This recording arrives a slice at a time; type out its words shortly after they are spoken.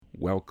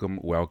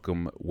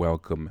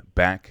welcome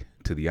back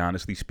to the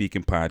Honestly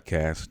Speaking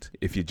podcast.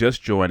 If you're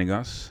just joining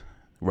us,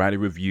 write a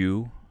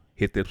review,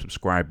 hit the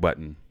subscribe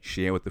button,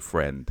 share with a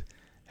friend,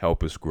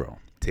 help us grow.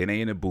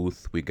 Today in the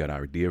booth, we got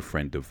our dear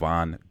friend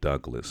DeVon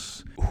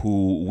Douglass,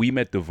 who we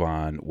met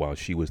DeVon while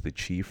she was the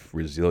Chief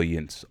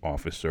Resilience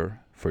Officer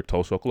for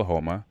Tulsa,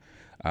 Oklahoma.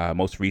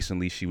 Most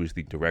recently, she was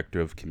the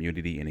Director of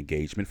Community and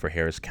Engagement for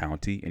Harris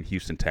County in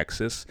Houston,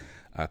 Texas.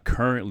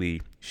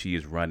 Currently, she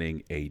is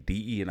running a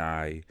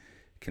DE&I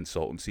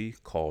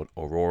consultancy called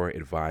Aurora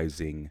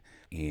Advising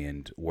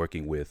and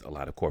working with a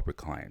lot of corporate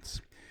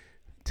clients.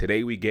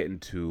 Today we get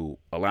into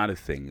a lot of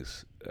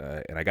things,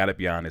 and I gotta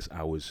be honest,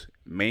 I was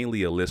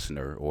mainly a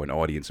listener or an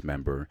audience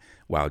member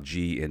while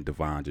G and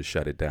DeVon just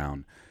shut it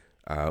down.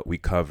 We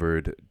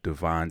covered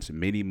DeVon's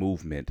mini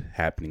movement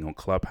happening on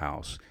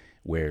Clubhouse,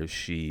 where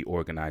she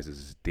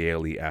organizes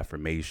daily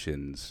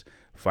affirmations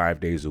 5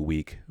 days a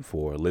week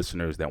for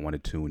listeners that want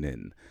to tune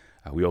in.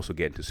 We also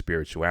get into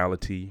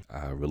spirituality,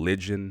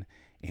 religion,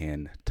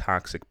 and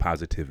toxic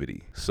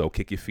positivity. So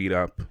kick your feet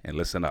up and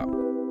listen up.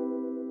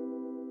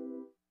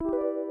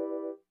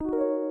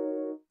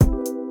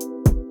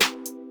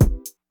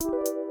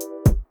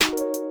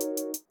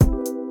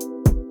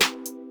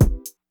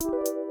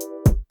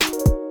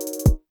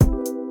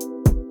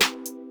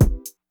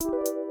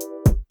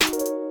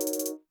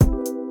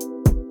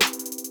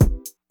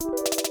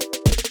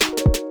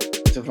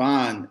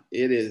 DeVon,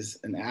 it is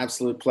an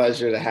absolute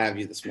pleasure to have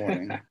you this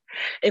morning.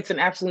 It's an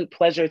absolute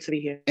pleasure to be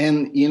here.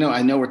 And,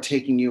 I know we're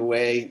taking you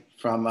away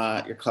from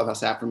your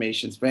Clubhouse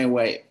affirmations. But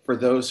anyway, for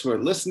those who are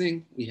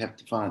listening, we have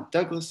DeVon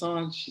Douglass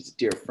on. She's a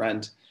dear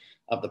friend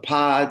of the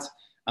pods.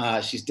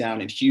 She's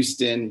down in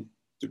Houston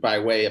by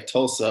way of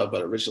Tulsa,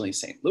 but originally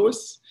St.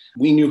 Louis.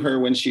 We knew her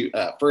when she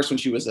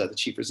was the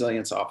Chief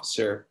Resilience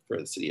Officer for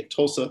the city of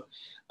Tulsa.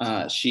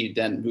 She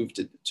then moved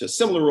to a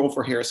similar role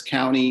for Harris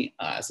County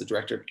as the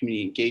Director of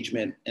Community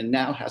Engagement, and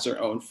now has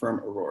her own firm,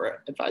 Aurora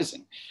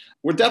Advising.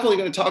 We're definitely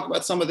going to talk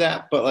about some of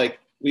that, but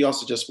we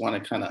also just want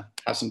to kind of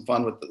have some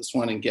fun with this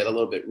one and get a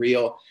little bit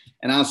real.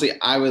 And honestly,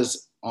 I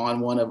was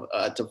on one of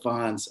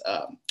DeVon's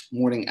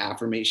Morning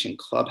Affirmation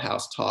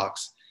Clubhouse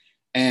talks,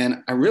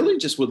 and I really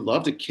just would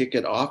love to kick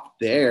it off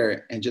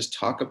there and just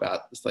talk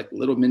about this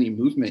little mini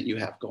movement you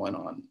have going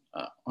on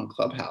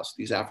Clubhouse,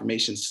 these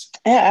affirmations.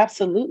 Yeah,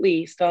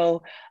 absolutely.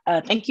 So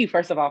thank you,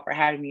 first of all, for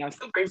having me. I'm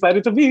super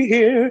excited to be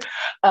here.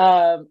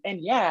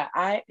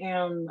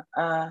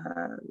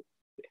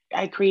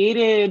 I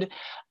created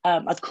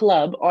a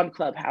club on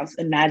Clubhouse,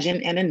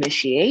 Imagine and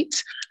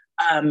Initiate.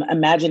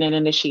 Imagine and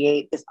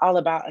Initiate is all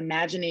about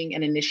imagining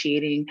and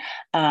initiating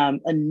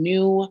a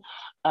new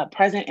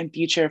present and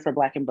future for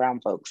Black and Brown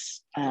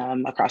folks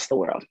across the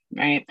world,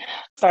 right?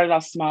 Started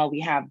off small. We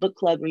have book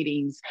club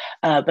readings,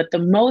 but the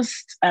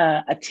most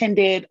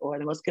attended or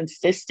the most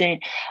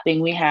consistent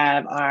thing we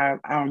have are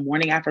our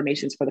morning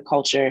affirmations for the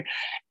culture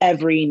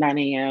every 9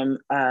 a.m.,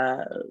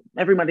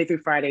 every Monday through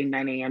Friday,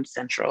 9 a.m.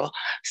 Central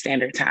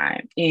Standard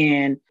Time.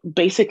 And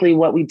basically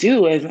what we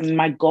do is, and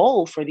my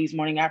goal for these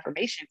morning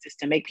affirmations is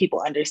to make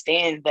people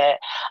understand that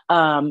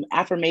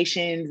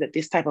affirmations, that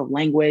this type of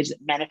language,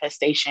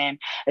 manifestation,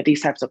 that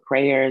these types of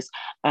prayers,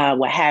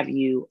 what have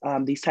you,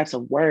 these types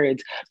of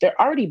words, they're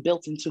already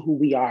built into who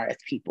we are as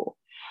people.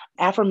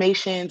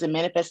 Affirmations and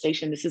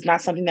manifestation, this is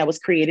not something that was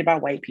created by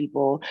white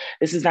people.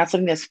 This is not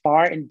something that's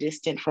far and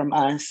distant from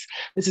us.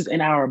 This is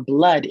in our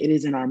blood. It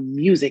is in our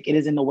music. It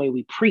is in the way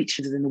we preach.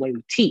 It is in the way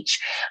we teach.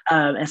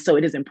 And so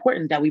it is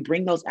important that we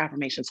bring those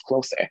affirmations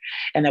closer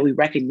and that we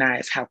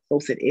recognize how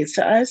close it is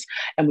to us.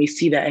 And we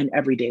see that in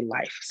everyday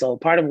life. So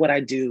part of what I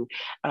do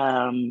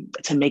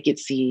to make it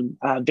seem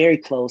very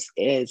close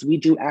is we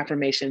do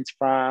affirmations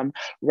from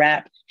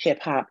rap,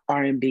 hip hop,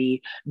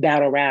 R&B,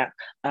 battle rap.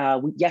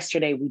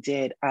 Yesterday we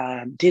did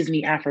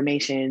Disney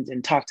affirmations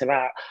and talked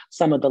about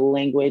some of the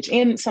language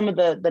and some of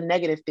the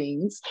negative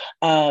things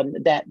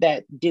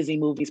that Disney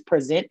movies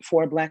present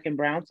for Black and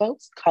Brown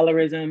folks,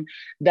 colorism,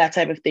 that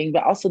type of thing,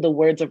 but also the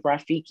words of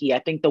Rafiki. I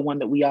think the one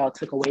that we all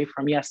took away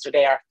from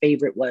yesterday, our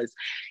favorite was,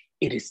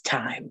 "It is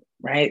time,"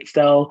 right?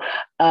 So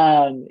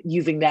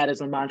using that as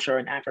a mantra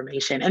and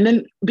affirmation. And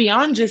then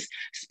beyond just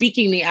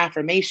speaking the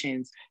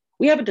affirmations,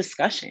 we have a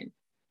discussion.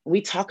 We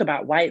talk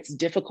about why it's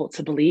difficult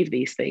to believe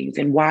these things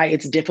and why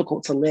it's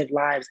difficult to live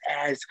lives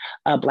as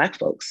Black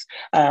folks,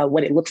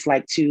 what it looks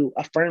like to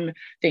affirm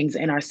things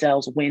in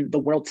ourselves when the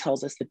world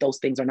tells us that those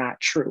things are not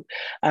true,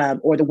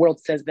 or the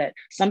world says that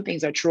some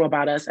things are true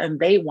about us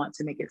and they want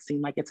to make it seem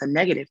like it's a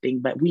negative thing,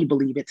 but we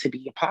believe it to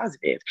be a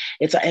positive.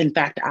 It's in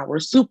fact our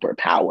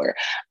superpower.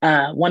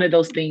 One of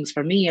those things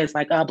for me is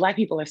Black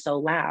people are so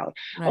loud.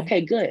 Right.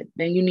 Okay, good.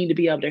 Then you need to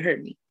be able to hear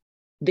me.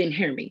 Then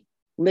hear me.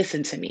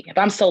 listen to me. If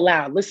I'm so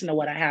loud, listen to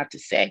what I have to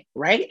say,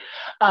 right?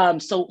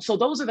 So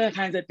those are the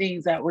kinds of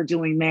things that we're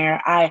doing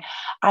there.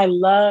 I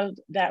love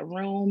that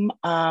room.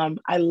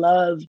 I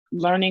love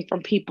learning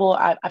from people.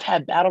 I've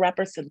had battle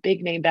rappers, some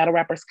big name battle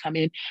rappers come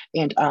in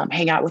and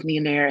hang out with me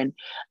in there. And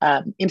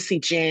MC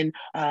Jin,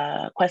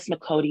 Quest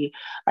McCody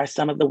are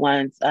some of the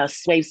ones,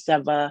 Sway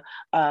Seva,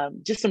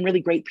 just some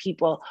really great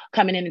people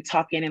coming in and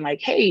talking and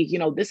like, hey,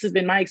 this has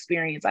been my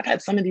experience. I've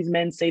had some of these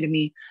men say to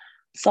me,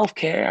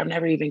 self-care, I've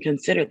never even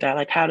considered that.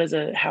 Like, how does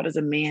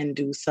a man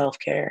do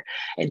self-care,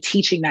 and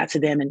teaching that to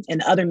them,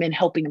 and other men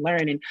helping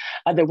learn, and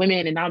other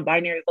women and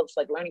non-binary folks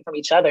like learning from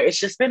each other. It's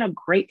just been a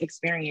great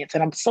experience.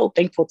 And I'm so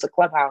thankful to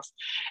Clubhouse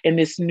and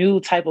this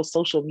new type of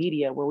social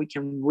media where we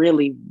can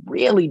really,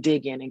 really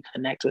dig in and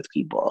connect with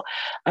people.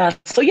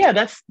 So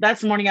yeah,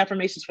 that's Morning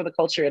Affirmations for the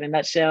Culture in a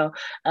nutshell.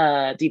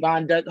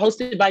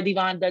 Hosted by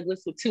DeVon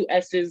Douglass with 2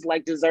 S's,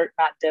 like dessert,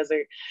 not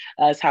desert,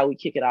 is how we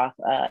kick it off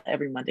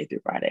every Monday through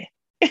Friday.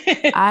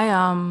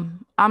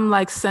 I'm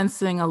like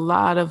sensing a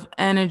lot of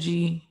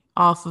energy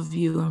off of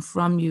you and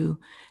from you.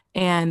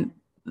 And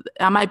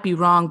I might be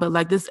wrong, but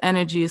like this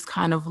energy is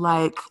kind of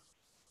like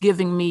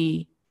giving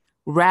me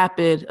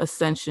rapid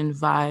ascension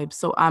vibes.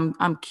 So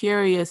I'm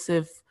curious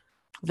if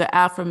the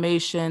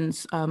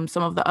affirmations,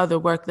 some of the other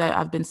work that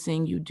I've been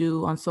seeing you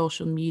do on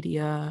social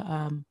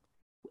media,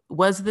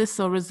 was this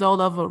a result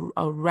of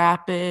a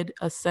rapid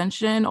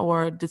ascension,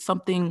 or did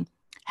something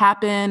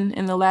happen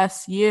in the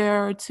last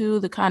year or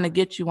two to kind of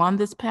get you on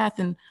this path?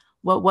 And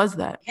what was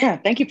that? Yeah,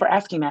 thank you for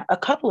asking that. A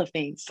couple of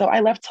things. So I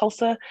left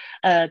Tulsa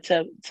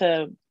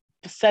to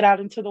set out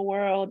into the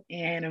world,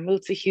 and I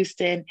moved to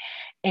Houston.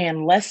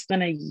 And less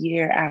than a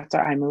year after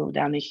I moved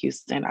down to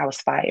Houston, I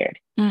was fired.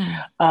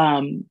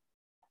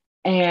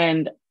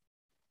 And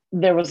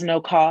there was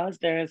no cause.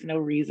 There is no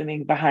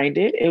reasoning behind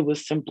it. It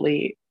was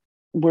simply,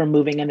 we're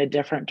moving in a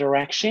different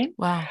direction.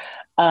 Wow.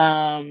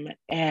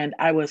 And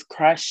I was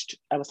crushed.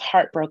 I was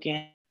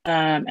heartbroken.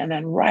 And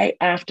then right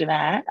after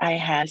that, I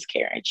had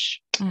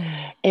miscarriage.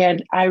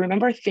 And I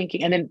remember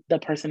thinking, and then the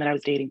person that I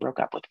was dating broke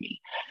up with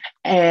me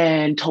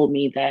and told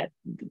me that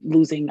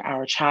losing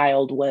our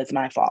child was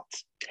my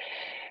fault.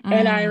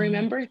 And I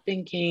remember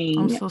thinking,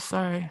 I'm so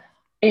sorry.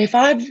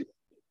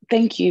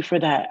 Thank you for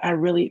that. I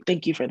really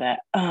thank you for that.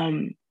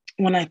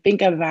 When I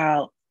think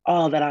about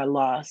all that I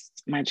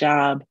lost, my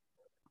job,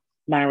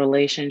 my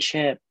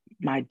relationship,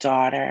 my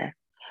daughter,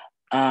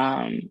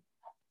 I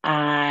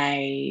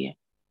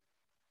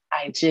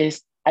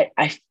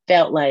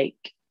felt like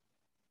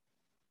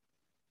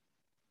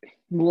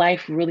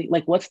life really,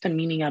 like, what's the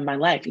meaning of my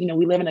life?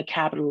 We live in a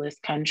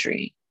capitalist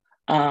country.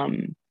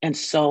 And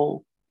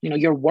so,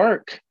 your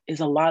work is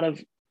a lot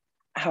of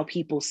how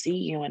people see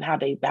you and how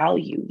they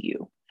value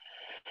you.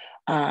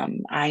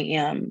 I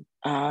am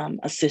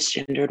a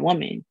cisgendered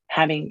woman.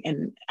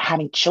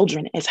 Having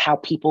children is how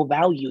people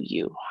value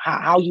you.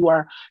 How you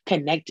are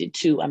connected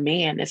to a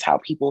man is how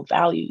people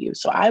value you.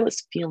 So I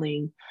was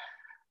feeling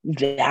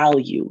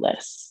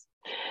valueless.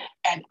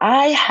 And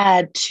I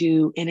had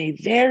to, in a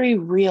very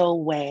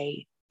real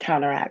way,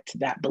 counteract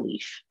that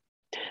belief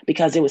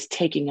because it was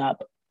taking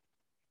up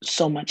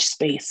so much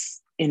space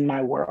in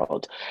my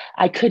world.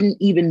 I couldn't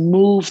even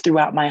move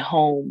throughout my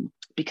home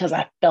because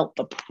I felt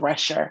the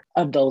pressure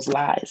of those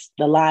lies.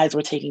 The lies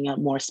were taking up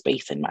more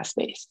space in my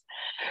space.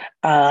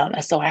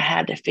 And so I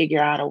had to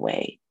figure out a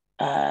way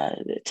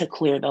to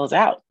clear those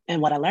out.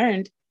 And what I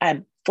learned,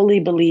 I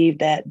fully believe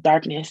that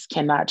darkness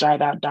cannot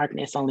drive out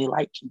darkness, only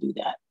light can do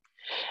that.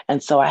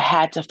 And so I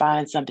had to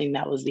find something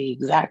that was the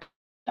exact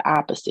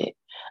opposite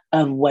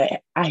of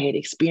what I had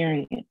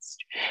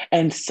experienced.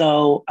 And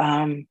so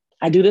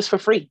I do this for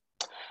free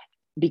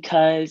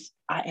because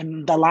I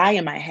am the lie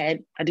in my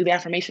head. I do the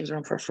affirmations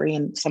room for free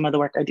and some of the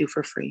work I do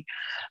for free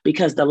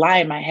because the lie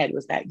in my head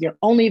was that you're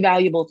only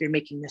valuable if you're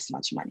making this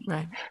much money.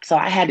 Right. So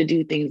I had to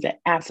do things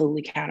that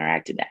absolutely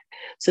counteracted that.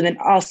 So then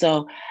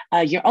also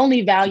you're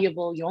only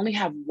valuable, you only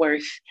have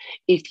worth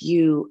if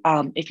you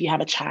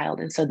have a child.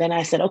 And so then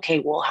I said, okay,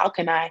 well, how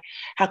can I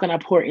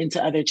pour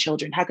into other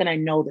children? How can I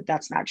know that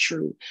that's not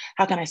true?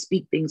 How can I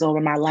speak things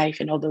over my life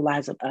and over the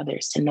lives of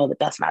others to know that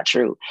that's not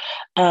true?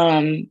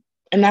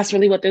 And that's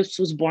really what this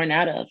was born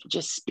out of,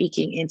 just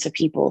speaking into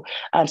people.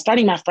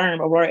 Starting my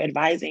firm, Aurora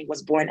Advising,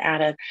 was born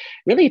out of,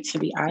 really, to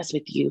be honest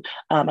with you,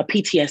 a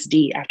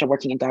PTSD after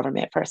working in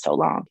government for so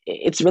long.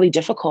 It's really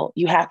difficult.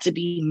 You have to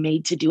be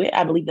made to do it.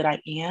 I believe that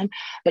I am,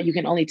 but you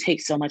can only take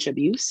so much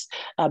abuse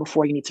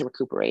before you need to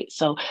recuperate.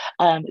 So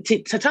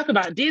to talk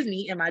about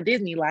Disney and my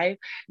Disney life,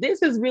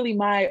 this is really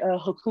my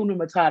Hakuna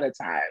Matata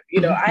time.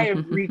 I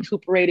am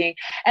recuperating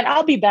and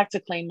I'll be back to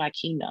claim my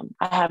kingdom.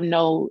 I have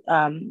no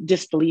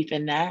disbelief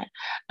in that.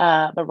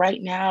 But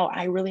right now,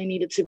 I really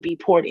needed to be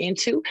poured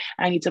into.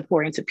 I need to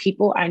pour into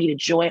people. I needed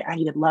joy. I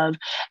needed love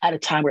at a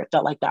time where it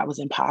felt like that was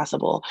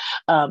impossible.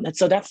 And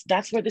so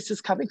that's where this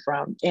is coming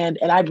from. And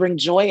I bring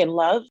joy and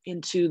love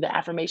into the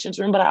affirmations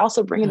room, but I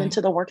also bring it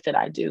into the work that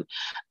I do.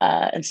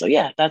 And so,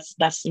 yeah,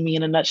 that's me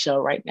in a nutshell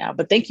right now.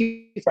 But thank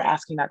you for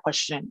asking that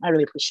question. I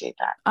really appreciate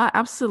that.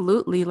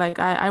 Absolutely. Like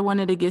I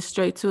wanted to get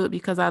straight to it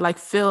because I like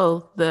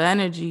feel the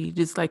energy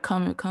just like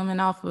coming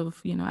off of,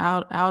 you know,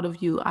 out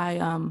of you.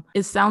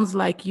 It sounds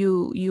like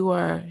you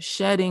are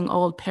shedding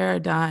old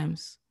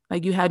paradigms.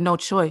 Like you had no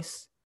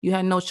choice. You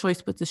had no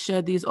choice but to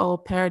shed these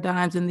old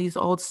paradigms and these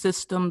old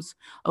systems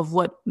of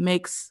what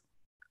makes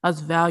us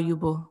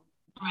valuable.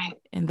 Right.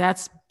 And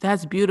that's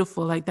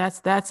beautiful. Like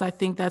that's I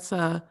think that's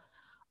a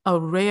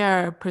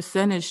rare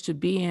percentage to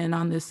be in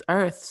on this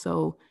earth.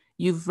 So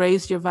you've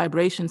raised your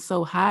vibration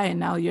so high, and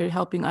now you're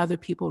helping other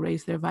people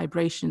raise their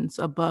vibrations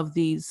above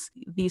these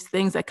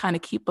things that kind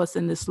of keep us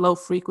in this low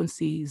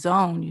frequency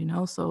zone, you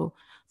know? So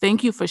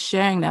thank you for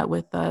sharing that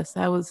with us.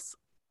 That was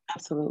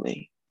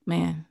absolutely,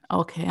 man.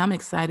 Okay. I'm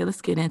excited.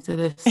 Let's get into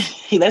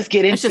this. Let's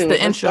get into it. It's just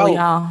the intro,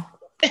 y'all.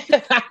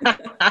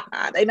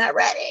 They're not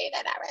ready.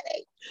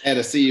 I had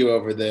to see you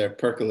over there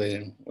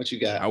percolating. What you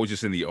got? I was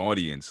just in the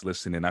audience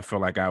listening. I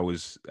felt like I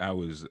was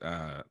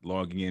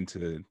logging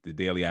into the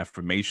daily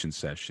affirmation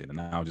session,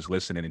 and I was just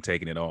listening and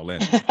taking it all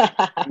in.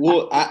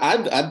 Well,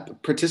 I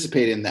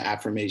participated in the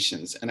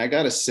affirmations, and I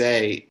got to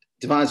say,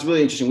 DeVon, it's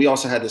really interesting. We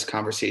also had this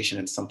conversation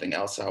in something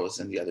else I was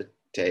in the other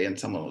day, and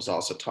someone was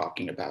also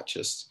talking about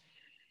just,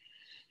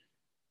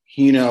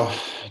 you know,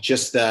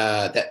 just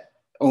that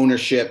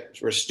ownership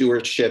or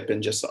stewardship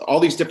and just all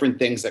these different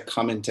things that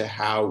come into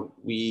how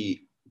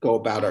we go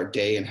about our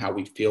day and how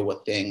we feel with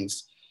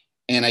things.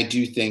 And I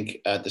do think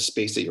the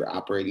space that you're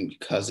operating,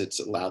 because it's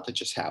allowed to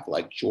just have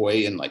like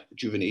joy and like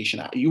rejuvenation.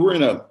 You were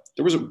it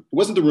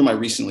wasn't the room I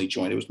recently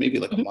joined. It was maybe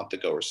like a month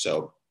ago or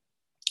so.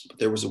 But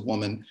there was a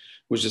woman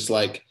who was just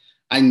like,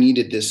 I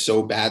needed this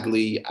so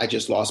badly. I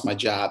just lost my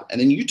job. And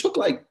then you took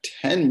like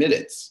 10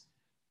 minutes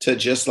to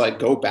just like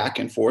go back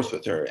and forth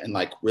with her and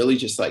like really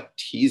just like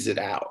tease it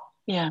out.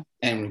 Yeah.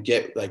 And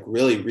get like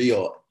really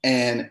real.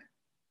 And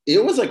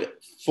it was like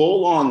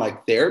full on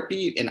like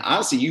therapy. And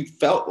honestly, you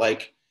felt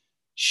like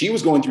she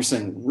was going through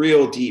something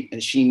real deep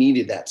and she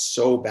needed that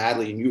so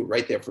badly. And you were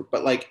right there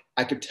but like,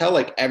 I could tell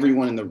like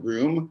everyone in the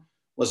room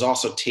was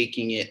also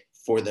taking it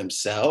for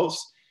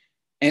themselves.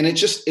 And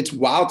it's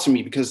wild to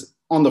me because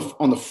on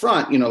the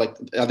front, you know, like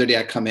the other day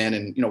I come in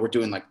and, you know, we're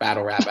doing like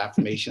battle rap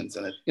affirmations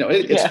and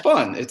it's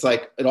fun. It's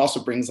like, it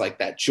also brings like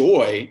that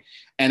joy.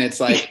 And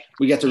it's like,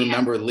 we get to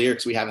remember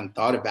lyrics we haven't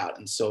thought about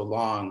in so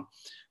long.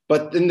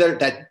 But then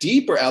that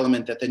deeper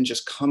element that then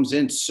just comes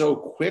in so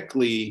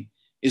quickly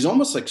is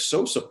almost like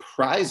so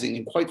surprising.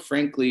 And quite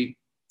frankly,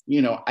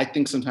 you know, I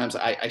think sometimes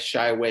I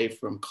shy away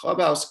from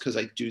Clubhouse because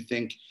I do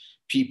think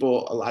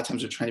people a lot of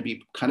times are trying to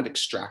be kind of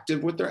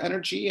extractive with their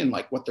energy and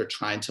like what they're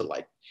trying to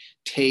like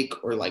take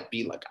or like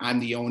be like, I'm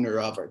the owner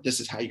of, or this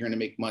is how you're going to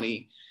make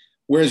money.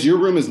 Whereas your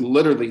room is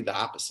literally the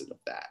opposite of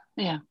that.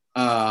 Yeah.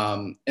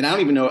 And I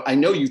don't even know, I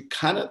know you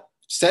kind of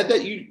said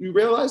that you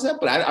realize that,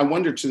 but I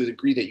wonder to the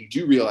degree that you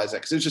do realize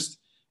that, because it's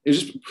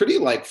just pretty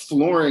like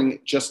flooring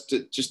just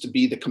to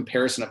be the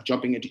comparison of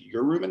jumping into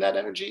your room in that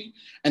energy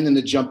and then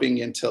the jumping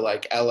into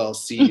like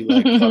LLC,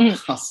 like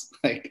Clubhouse,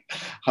 like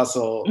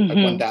hustle,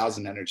 like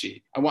 1000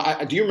 energy.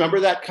 Do you remember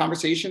that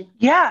conversation?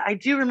 Yeah, I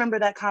do remember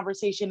that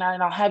conversation.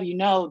 And I'll have you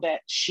know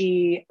that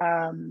she,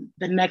 the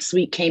next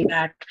week came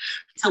back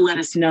to let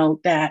us know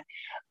that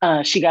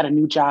she got a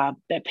new job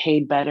that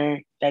paid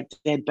better, that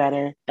did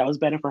better, that was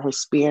better for her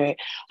spirit.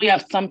 We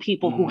have some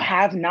people who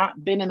have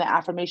not been in the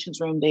affirmations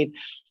room. They've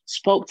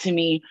spoke to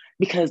me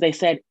because they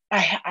said, I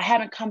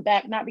haven't come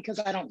back, not because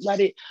I don't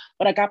love it,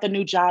 but I got the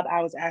new job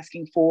I was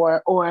asking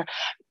for, or,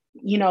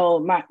 you know,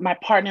 my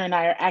partner and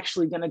I are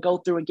actually going to go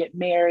through and get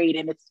married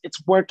and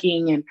it's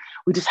working and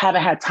we just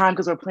haven't had time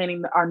because we're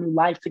planning our new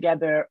life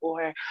together.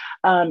 Or,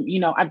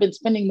 you know, I've been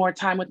spending more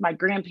time with my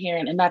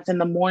grandparent and that's in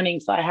the morning.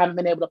 So I haven't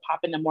been able to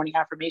pop in the morning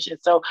affirmation.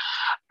 So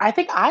I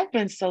think I've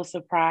been so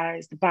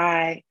surprised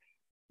by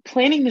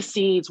planting the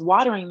seeds,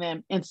 watering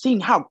them and seeing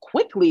how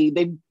quickly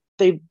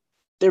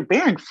they're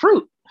bearing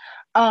fruit.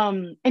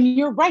 And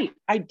you're right.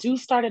 I do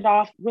start it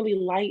off really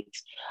light.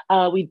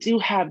 We do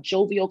have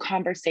jovial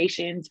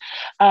conversations,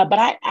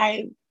 but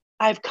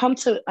I've come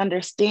to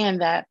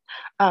understand that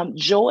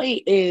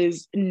joy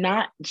is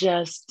not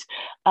just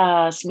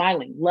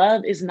smiling.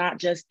 Love is not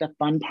just the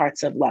fun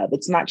parts of love.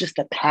 It's not just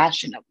the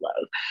passion of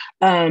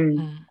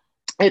love.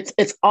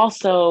 It's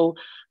also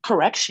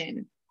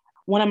correction.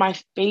 One of my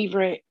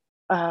favorite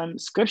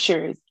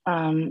scriptures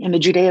in the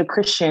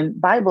Judeo-Christian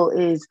Bible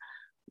is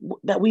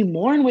that we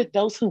mourn with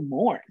those who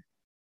mourn.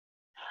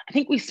 I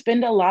think we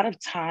spend a lot of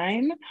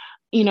time,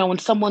 you know, when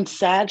someone's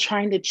sad,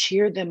 trying to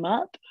cheer them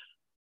up,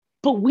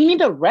 but we need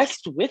to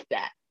rest with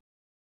that,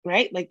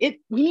 right? Like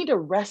we need to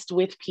rest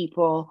with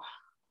people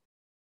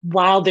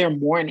while they're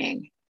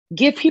mourning,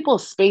 give people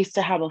space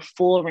to have a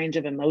full range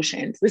of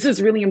emotions. This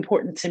is really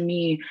important to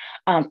me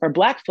for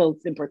Black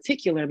folks in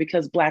particular,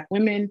 because Black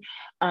women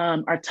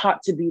are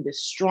taught to be the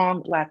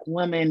strong Black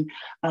women,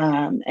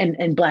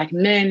 and Black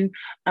men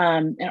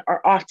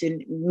are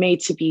often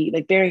made to be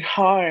like very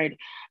hard.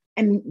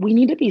 And we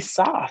need to be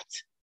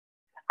soft.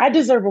 I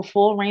deserve a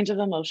full range of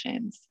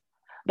emotions.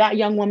 That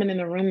young woman in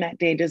the room that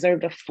day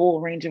deserved a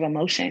full range of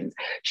emotions.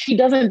 She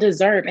doesn't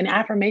deserve, and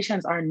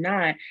affirmations are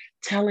not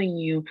telling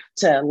you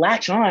to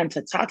latch on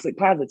to toxic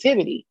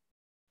positivity.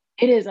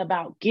 It is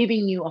about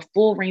giving you a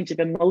full range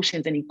of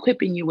emotions and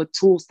equipping you with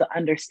tools to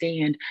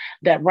understand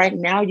that right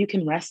now you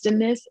can rest in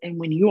this. And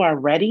when you are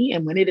ready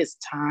and when it is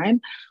time,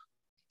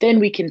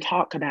 then we can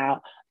talk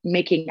about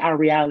making our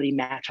reality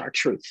match our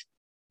truth.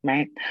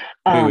 Right.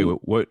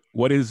 Wait.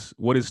 What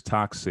is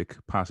toxic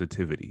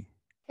positivity?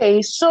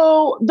 Okay,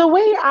 so the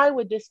way I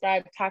would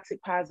describe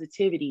toxic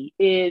positivity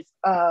is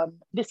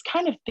this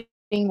kind of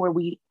thing where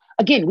we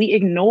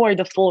ignore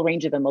the full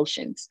range of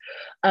emotions.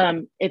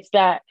 It's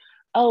that,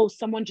 oh,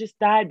 someone just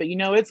died, but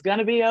it's going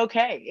to be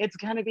okay. It's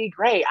going to be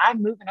great.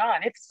 I'm moving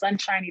on. It's a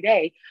sunshiny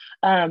day.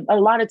 A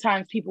lot of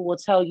times people will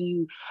tell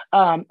you,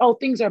 oh,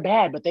 things are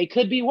bad, but they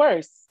could be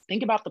worse.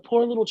 Think about the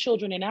poor little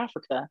children in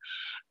Africa.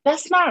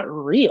 That's not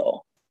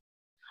real.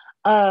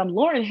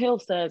 Lauryn Hill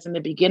says in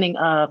the beginning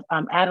of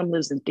Adam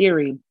Lives in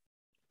Theory,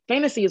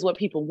 fantasy is what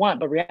people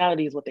want, but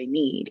reality is what they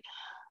need.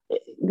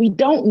 We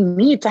don't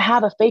need to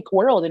have a fake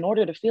world in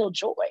order to feel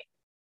joy.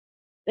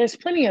 There's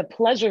plenty of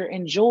pleasure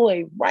and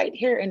joy right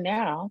here and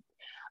now.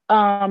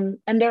 And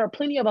there are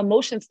plenty of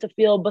emotions to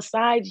feel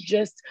besides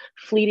just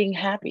fleeting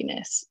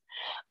happiness.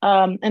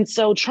 And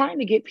so trying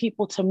to get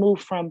people to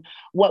move from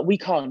what we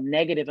call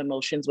negative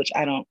emotions, which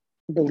I don't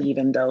believe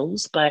in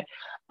those, but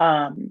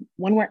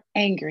when we're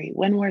angry,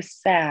 when we're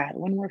sad,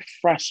 when we're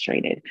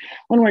frustrated,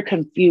 when we're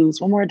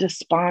confused, when we're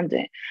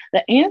despondent,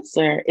 the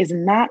answer is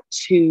not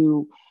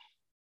to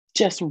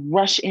just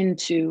rush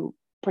into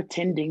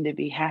pretending to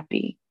be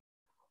happy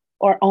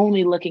or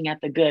only looking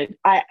at the good.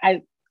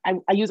 I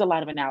use a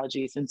lot of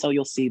analogies, and so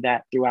you'll see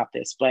that throughout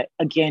this. But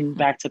again,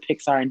 back to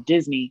Pixar and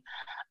Disney,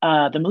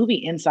 the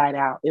movie Inside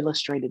Out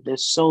illustrated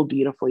this so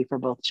beautifully for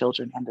both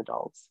children and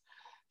adults.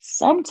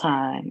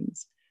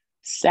 Sometimes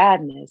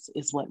sadness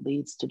is what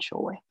leads to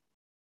joy.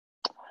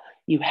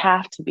 You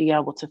have to be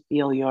able to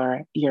feel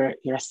your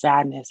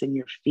sadness and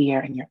your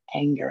fear and your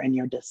anger and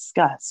your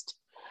disgust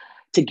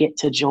to get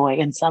to joy.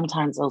 And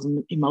sometimes those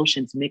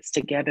emotions mix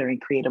together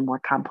and create a more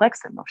complex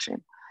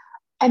emotion.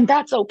 And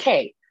that's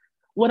okay.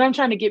 What I'm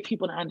trying to get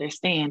people to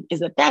understand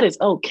is that is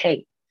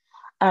okay.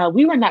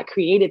 We were not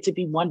created to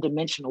be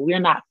one-dimensional. We're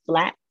not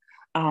flat.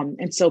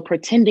 And so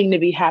pretending to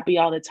be happy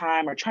all the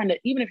time, or trying to,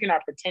 even if you're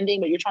not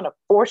pretending, but you're trying to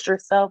force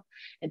yourself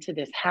into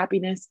this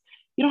happiness,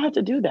 you don't have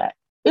to do that.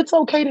 It's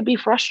okay to be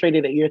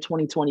frustrated that your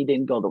 2020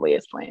 didn't go the way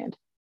it's planned.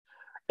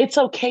 It's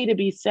okay to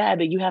be sad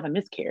that you have a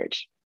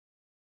miscarriage.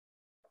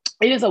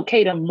 It is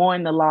okay to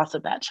mourn the loss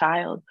of that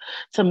child,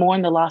 to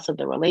mourn the loss of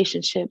the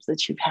relationships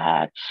that you've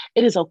had.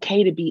 It is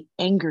okay to be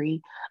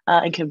angry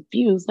and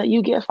confused that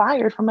you get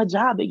fired from a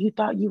job that you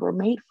thought you were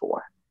made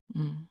for.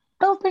 Mm.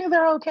 Those things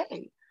are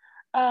okay.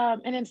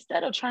 And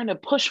instead of trying to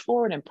push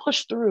forward and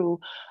push through,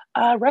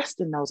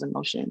 rest in those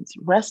emotions,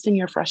 rest in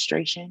your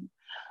frustration.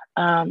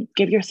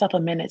 Give yourself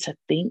a minute to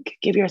think,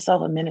 give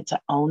yourself a minute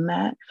to own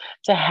that,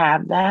 to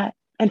have that,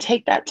 and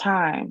take that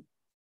time.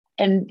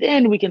 And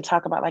then we can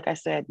talk about, like I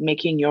said,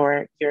 making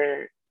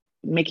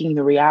making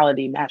the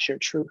reality match your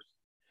truth.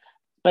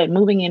 But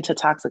moving into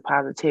toxic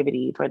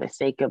positivity for the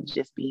sake of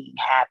just being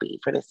happy,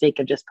 for the sake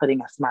of just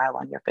putting a smile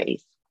on your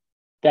face,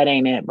 that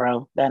ain't it,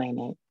 bro. That ain't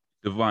it.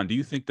 DeVon, do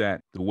you think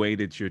that the way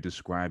that you're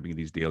describing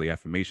these daily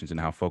affirmations and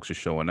how folks are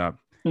showing up,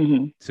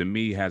 to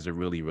me, has a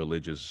really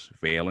religious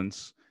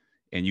valence?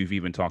 And you've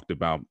even talked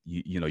about,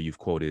 you've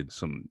quoted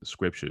some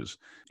scriptures.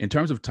 In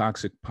terms of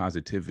toxic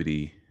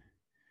positivity,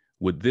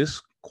 would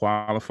this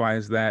qualify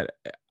as that?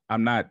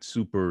 I'm not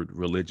super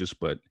religious,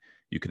 but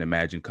you can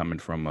imagine coming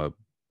from a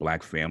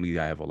Black family.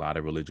 I have a lot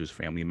of religious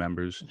family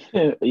members.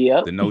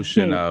 Yep. The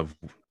notion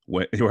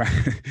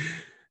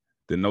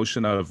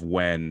of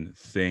when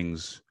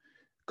things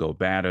go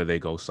bad or they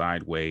go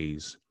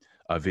sideways,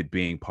 of it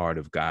being part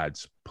of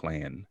God's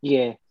plan.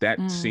 Yeah. That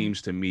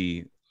seems to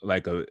me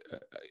like a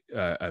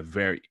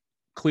very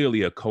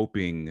clearly a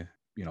coping,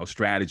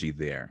 strategy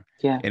there.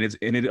 Yeah. And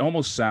it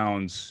almost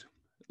sounds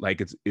like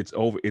it's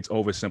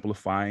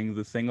oversimplifying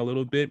the thing a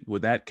little bit.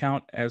 Would that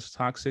count as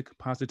toxic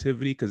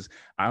positivity? Because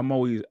I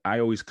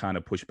always kind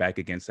of push back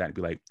against that and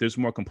be like, there's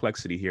more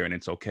complexity here, and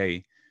it's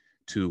okay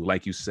to,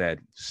 like you said,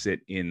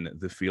 sit in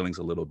the feelings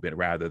a little bit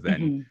rather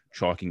than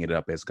chalking it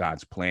up as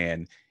God's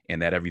plan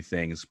and that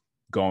everything's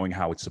going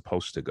how it's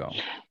supposed to go.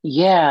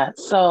 Yeah.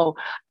 So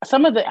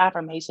some of the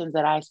affirmations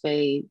that I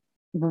say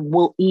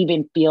will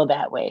even feel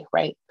that way,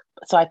 right?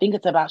 So I think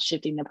it's about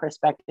shifting the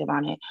perspective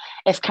on it.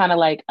 It's kind of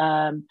like,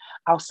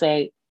 I'll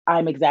say,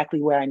 I'm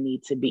exactly where I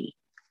need to be.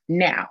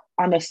 Now,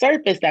 on the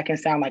surface, that can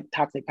sound like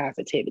toxic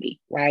positivity,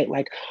 right?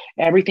 Like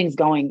everything's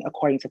going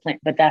according to plan,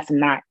 but that's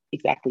not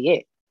exactly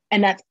it.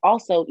 And that's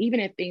also,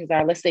 even if things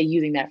are, let's say,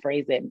 using that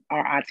phrase that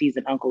our aunties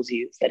and uncles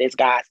use, that it's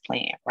God's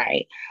plan,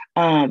 right?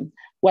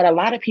 What a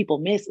lot of people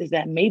miss is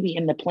that maybe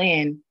in the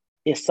plan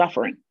is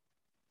suffering,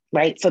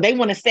 right? So they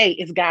want to say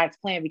it's God's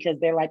plan because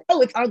they're like,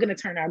 oh, it's all going to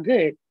turn out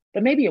good,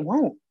 but maybe it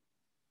won't.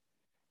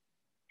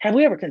 Have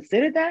we ever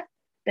considered that?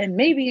 That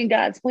maybe in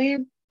God's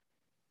plan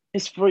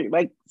is for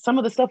like some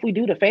of the stuff we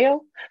do to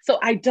fail. So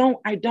I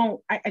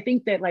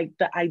think that like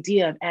the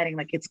idea of adding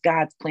like it's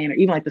God's plan, or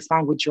even like the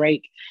song with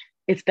Drake,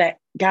 it's that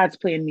God's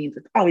plan means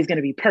it's always going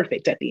to be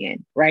perfect at the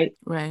end, right?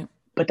 Right.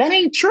 But that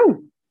ain't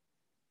true.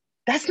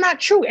 That's not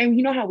true. And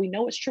you know how we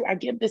know it's true? I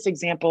give this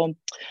example,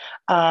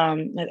 a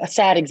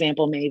sad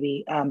example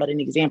maybe, but an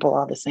example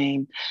all the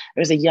same.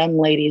 There was a young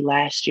lady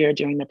last year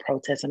during the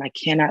protest, and I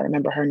cannot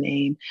remember her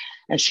name.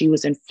 And she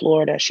was in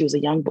Florida. She was a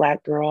young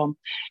Black girl,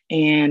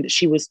 and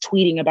she was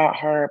tweeting about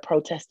her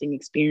protesting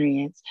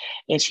experience,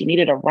 and she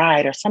needed a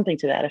ride or something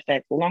to that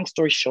effect. Well, long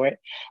story short,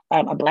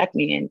 a Black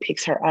man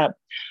picks her up.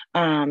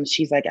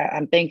 She's like,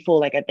 I'm thankful.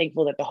 Like, I'm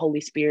thankful that the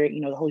Holy Spirit,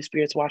 the Holy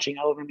Spirit's watching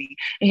over me.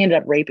 And he ended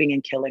up raping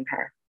and killing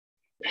her.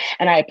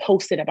 And I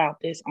posted about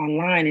this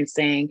online and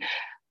saying,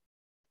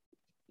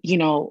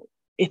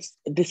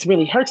 this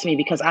really hurts me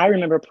because I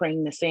remember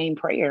praying the same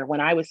prayer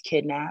when I was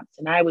kidnapped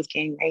and I was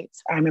gang raped.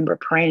 I remember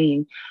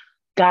praying,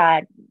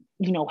 God,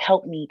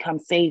 help me, come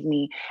save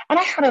me. And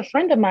I had a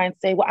friend of mine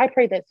say, well, I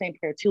prayed that same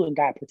prayer too, and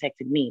God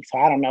protected me. So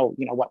I don't know,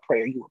 what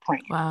prayer you were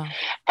praying. Wow.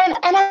 And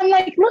I'm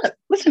like, look,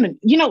 listen to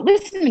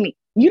me.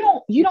 You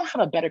don't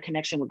have a better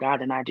connection with God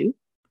than I do.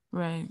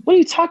 Right. What are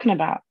you talking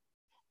about?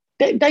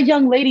 That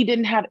young lady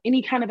didn't have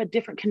any kind of a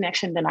different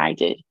connection than I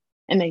did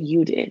and that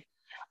you did.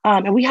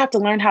 And we have to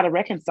learn how to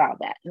reconcile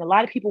that. And a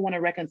lot of people want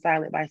to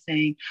reconcile it by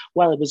saying,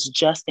 well, it was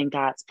just in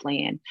God's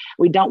plan.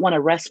 We don't want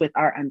to rest with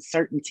our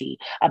uncertainty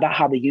about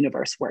how the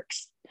universe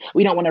works.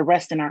 We don't want to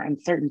rest in our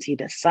uncertainty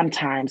that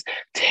sometimes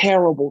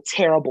terrible,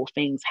 terrible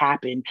things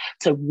happen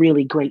to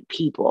really great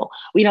people.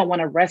 We don't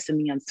want to rest in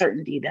the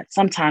uncertainty that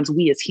sometimes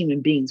we as human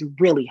beings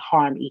really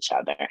harm each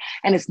other.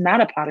 And it's not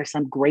a part of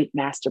some great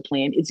master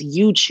plan. It's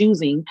you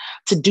choosing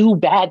to do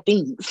bad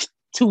things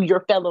to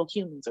your fellow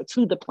humans or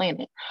to the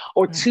planet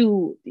or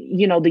to,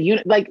 the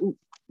unit, like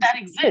that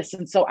exists.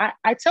 And so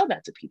I tell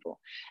that to people.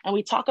 And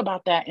we talk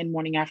about that in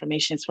Morning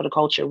Affirmations for the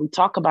Culture. We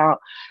talk about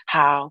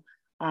how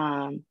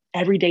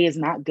every day is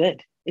not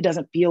good. It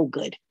doesn't feel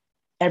good.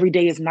 Every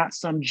day is not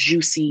some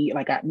juicy,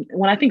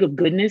 when I think of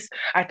goodness,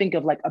 I think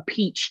of like a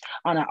peach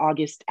on an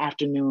August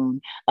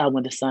afternoon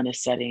when the sun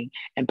is setting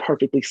and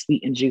perfectly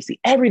sweet and juicy.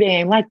 Every day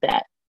ain't like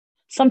that.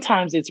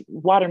 Sometimes it's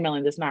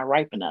watermelon that's not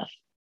ripe enough.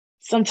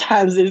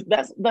 Sometimes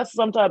that's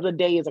sometimes a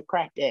day is a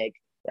cracked egg,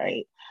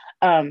 right?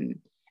 And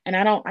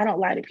I don't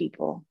lie to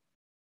people.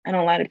 I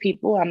don't lie to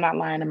people. I'm not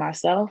lying to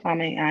myself. I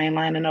ain't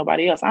lying to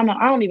nobody else. I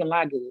don't even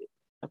lie good.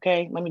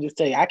 Okay, let me just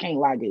tell you, I can't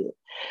lie good.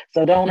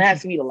 So don't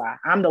ask me to lie.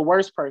 I'm the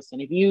worst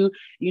person. If you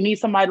need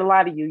somebody to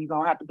lie to you, you're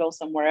gonna have to go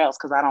somewhere else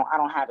because I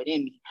don't have it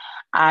in me.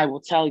 I will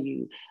tell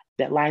you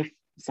that life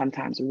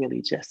sometimes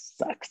really just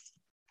sucks.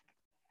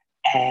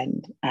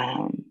 And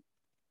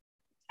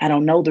I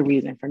don't know the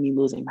reason for me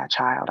losing my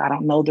child. I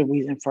don't know the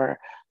reason for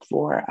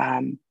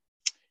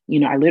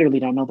I literally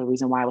don't know the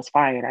reason why I was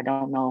fired. I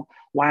don't know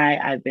why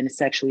I've been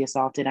sexually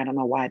assaulted. I don't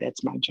know why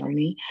that's my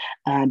journey.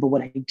 But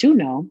what I do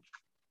know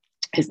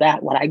is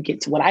that what I get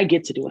to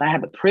do, what I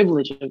have the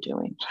privilege of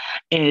doing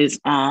is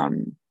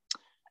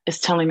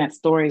telling that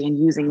story and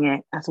using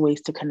it as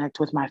ways to connect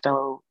with my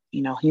fellow,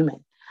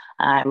 human.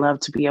 I love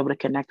to be able to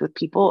connect with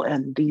people,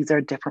 and these are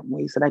different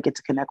ways that I get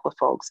to connect with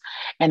folks.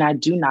 And I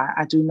do not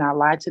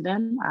lie to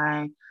them.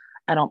 I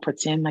don't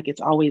pretend like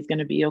it's always going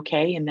to be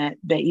okay, and that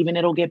even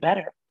it'll get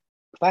better.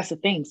 That's the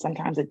thing.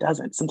 Sometimes it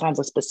doesn't. Sometimes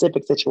a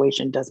specific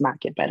situation does not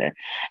get better,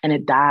 and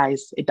it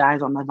dies. It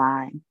dies on the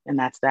vine, and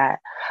that's that.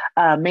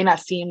 May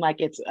not seem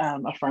like it's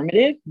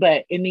affirmative,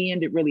 but in the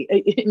end,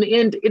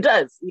 it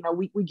does.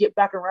 We get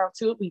back around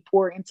to it. We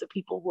pour into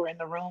people who are in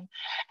the room,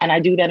 and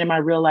I do that in my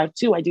real life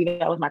too. I do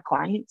that with my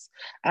clients.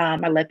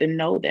 I let them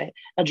know that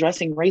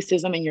addressing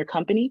racism in your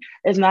company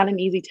is not an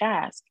easy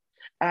task.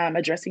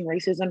 Addressing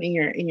racism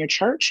in your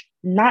church,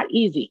 not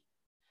easy.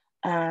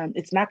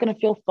 It's not going to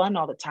feel fun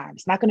all the time.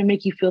 It's not going to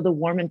make you feel the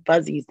warm and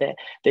fuzzies that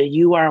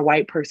you are a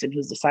white person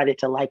who's decided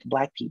to like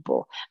Black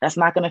people. That's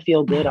not going to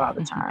feel good all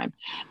the time.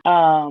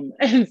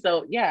 And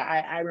so,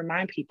 I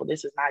remind people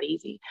this is not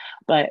easy,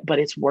 but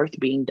it's worth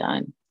being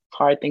done.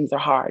 Hard things are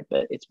hard,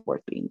 but it's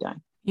worth being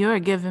done. You're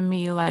giving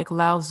me like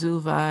Lao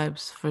Tzu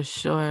vibes for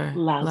sure.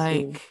 Lao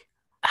Tzu.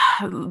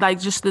 Like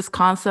just this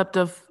concept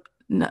of,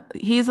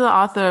 he's the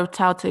author of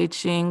Tao Te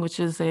Ching, which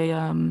is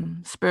a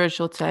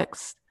spiritual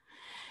text.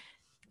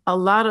 A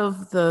lot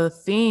of the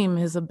theme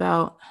is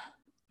about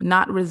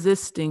not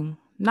resisting,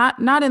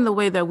 not in the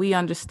way that we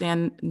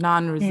understand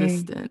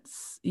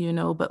non-resistance,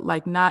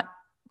 but not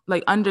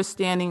like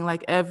understanding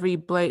like every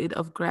blade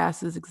of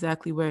grass is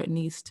exactly where it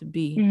needs to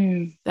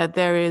be, that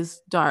there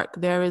is dark,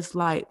 there is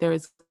light, there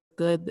is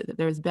good,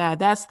 there is bad.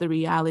 That's the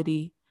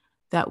reality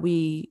that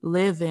we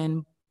live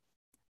in.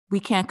 We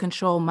can't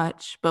control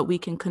much, but we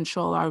can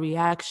control our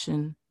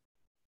reaction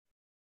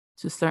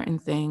to certain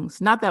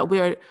things. Not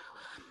that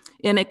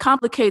and it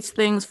complicates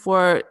things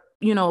for,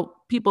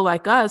 people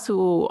like us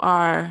who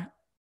are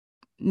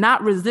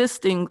not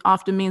resisting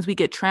often means we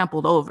get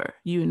trampled over,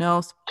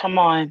 Come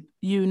on.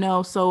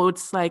 So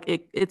it's like,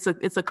 it's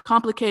a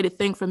complicated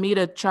thing for me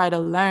to try to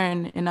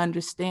learn and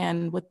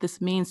understand what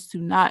this means to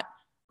not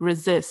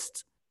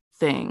resist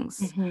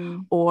things,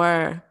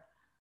 or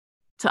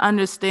to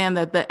understand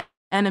that the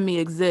enemy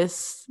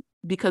exists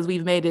because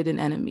we've made it an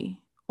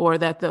enemy, or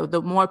that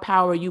the more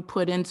power you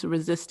put into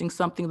resisting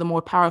something, the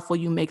more powerful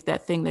you make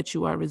that thing that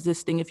you are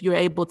resisting. If you're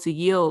able to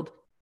yield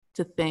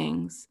to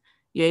things,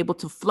 you're able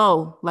to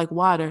flow like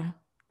water.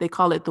 They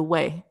call it the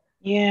way.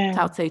 Yeah.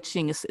 Tao Te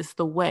Ching, it's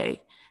the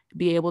way.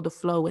 Be able to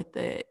flow with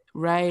it,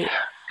 right?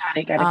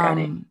 Got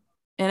it.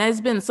 And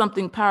it's been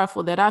something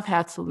powerful that I've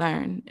had to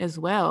learn as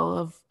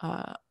well,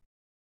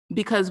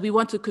 because we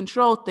want to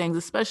control things,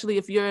 especially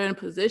if you're in a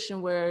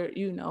position where,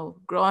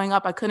 growing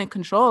up, I couldn't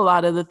control a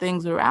lot of the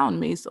things around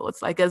me. So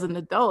it's like, as an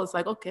adult, it's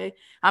like, okay,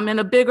 I'm in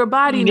a bigger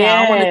body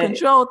now. I want to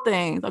control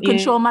things. I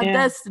control my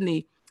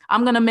destiny.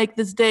 I'm going to make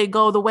this day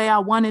go the way I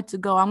want it to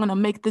go. I'm going to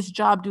make this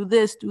job do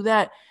this, do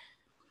that.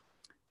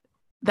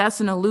 That's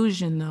an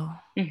illusion, though.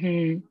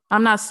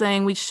 I'm not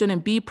saying we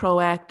shouldn't be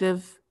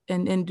proactive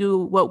and do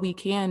what we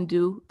can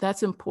do.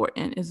 That's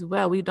important as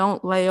well. We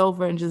don't lay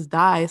over and just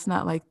die. It's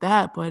not like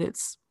that, but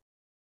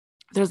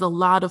there's a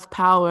lot of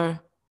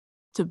power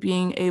to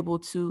being able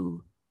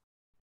to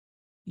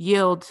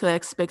yield to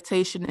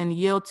expectation and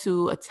yield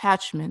to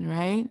attachment,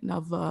 right?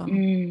 Of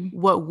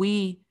what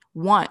we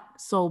want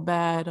so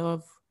bad,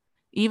 of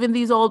even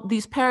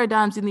these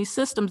paradigms and these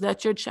systems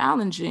that you're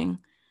challenging.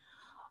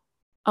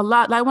 A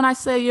lot, like when I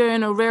say you're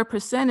in a rare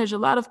percentage, a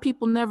lot of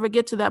people never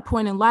get to that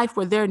point in life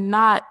where they're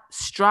not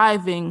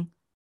striving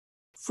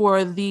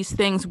for these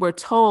things we're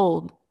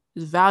told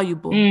is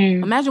valuable.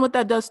 Imagine what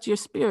that does to your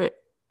spirit.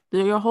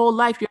 Your whole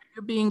life, you're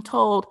being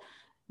told,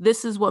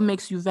 this is what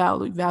makes you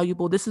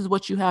valuable. This is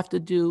what you have to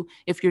do.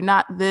 If you're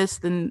not this,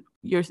 then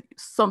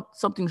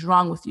something's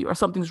wrong with you, or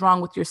something's wrong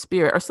with your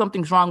spirit, or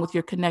something's wrong with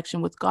your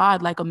connection with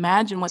God. Like,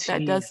 imagine what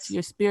that does to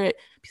your spirit.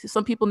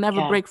 Some people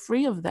never break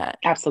free of that.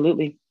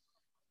 Absolutely.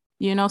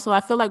 So I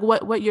feel like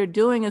what you're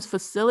doing is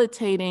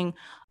facilitating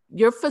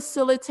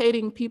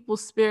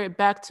people's spirit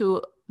back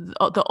to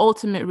the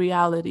ultimate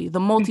reality, the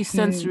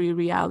multisensory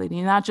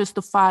reality, not just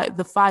the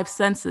five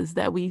senses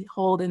that we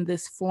hold in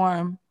this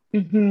form.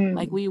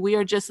 Like we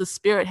are just a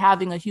spirit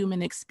having a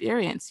human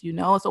experience,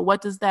 So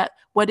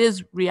what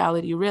is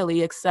reality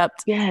really,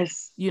 except,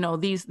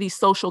 these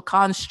social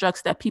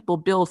constructs that people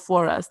build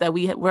for us that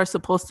we're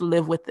supposed to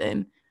live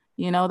within,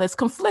 that's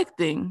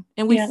conflicting,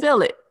 and we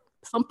feel it.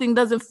 Something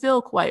doesn't feel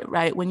quite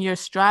right when you're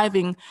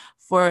striving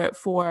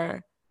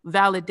for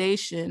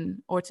validation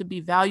or to be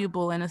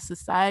valuable in a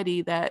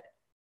society that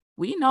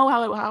we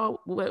know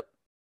what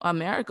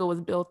America was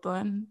built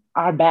on.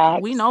 Our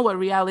backs. We know what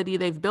reality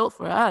they've built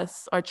for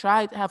us, or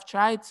have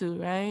tried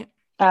to, right?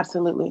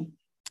 Absolutely.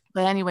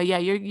 But anyway,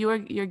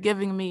 you're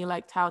giving me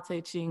like Tao Te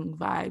Ching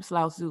vibes,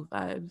 Lao Tzu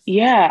vibes.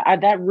 Yeah,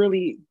 that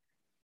really.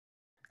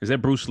 Is that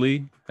Bruce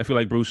Lee? I feel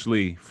like Bruce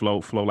Lee,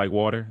 flow like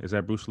water. Is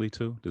that Bruce Lee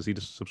too? Does he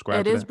just subscribe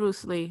to that? It is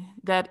Bruce Lee.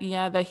 That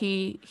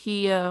he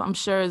I'm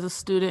sure is a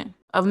student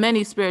of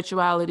many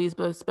spiritualities,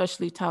 but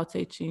especially Tao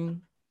Te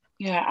Ching.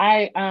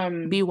 Yeah,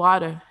 Be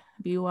water.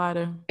 Be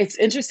water. It's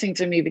interesting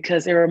to me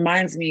because it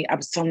reminds me, I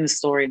was telling this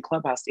story in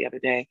Clubhouse the other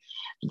day,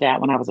 that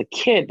when I was a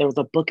kid, there was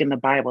a book in the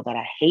Bible that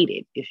I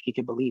hated, if you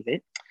can believe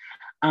it.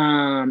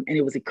 And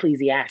it was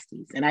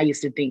Ecclesiastes. And I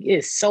used to think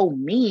it's so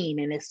mean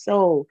and it's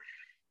so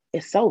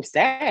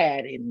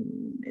sad.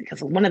 And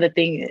because one of the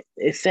things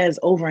it says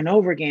over and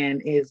over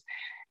again is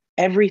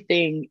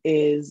everything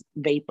is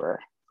vapor,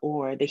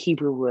 or the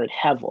Hebrew word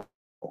hevel.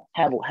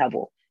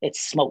 It's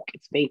smoke,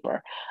 it's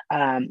vapor.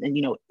 And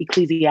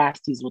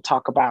Ecclesiastes will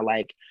talk about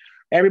like,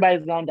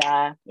 everybody's gonna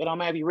die. It don't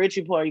matter if you're rich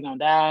or poor, you're gonna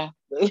die.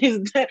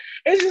 It's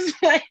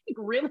just like,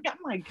 really? I'm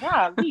like,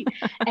 golly.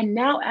 And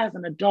now as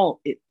an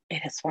adult, it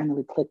has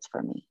finally clicked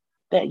for me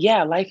that,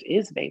 life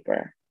is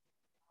vapor.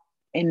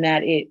 And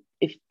that it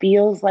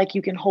feels like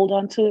you can hold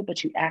on to it,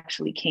 but you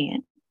actually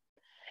can't.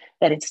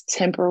 That it's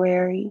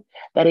temporary,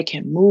 that it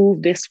can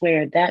move this way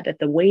or that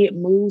the way it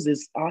moves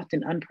is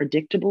often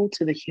unpredictable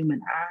to the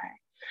human eye.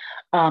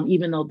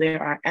 Even though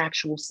there are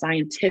actual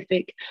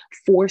scientific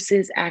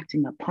forces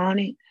acting upon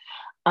it.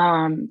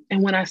 And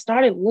when I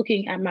started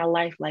looking at my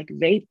life like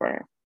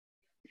vapor,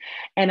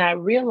 and I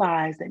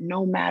realized that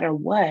no matter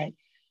what,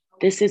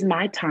 this is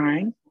my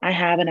time. I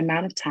have an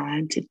amount of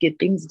time to get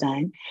things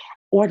done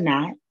or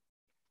not.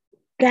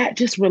 That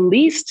just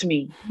released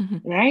me,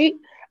 right?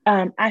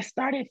 I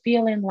started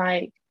feeling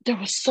like there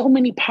were so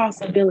many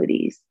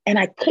possibilities, and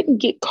I couldn't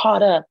get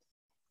caught up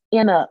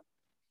in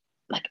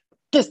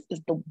this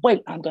is the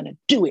way I'm going to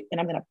do it.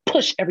 And I'm going to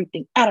push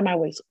everything out of my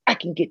way so I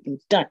can get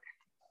things done.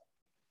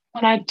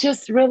 When I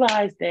just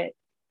realized that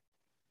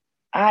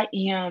I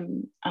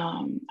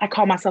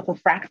call myself a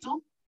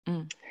fractal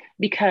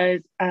because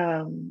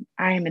I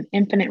am an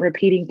infinite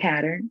repeating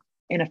pattern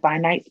in a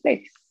finite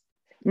space.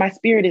 My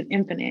spirit is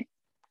infinite.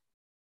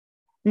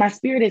 My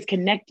spirit is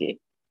connected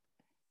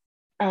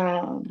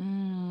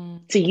to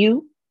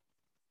you,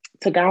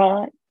 to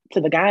God,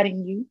 to the God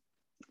in you.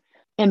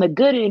 And the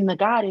good in the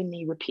God in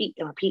me repeat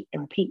and repeat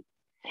and repeat.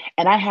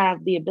 And I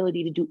have the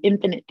ability to do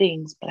infinite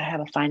things, but I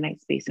have a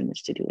finite space in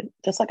which to do it,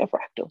 just like a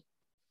fractal.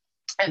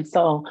 And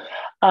so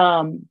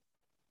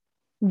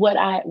what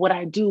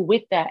I do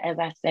with that, as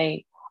I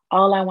say,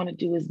 all I want to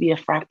do is be a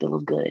fractal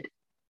of good.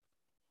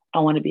 I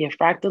want to be a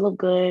fractal of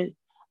good.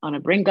 I want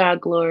to bring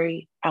God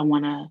glory. I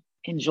want to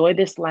enjoy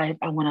this life.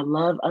 I want to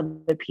love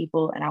other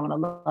people, and I want to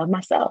love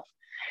myself.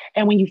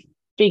 And when you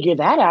figure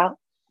that out,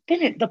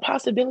 then the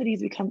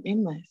possibilities become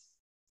endless.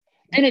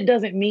 Then it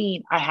doesn't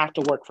mean I have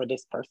to work for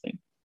this person.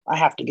 I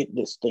have to get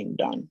this thing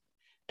done.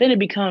 Then it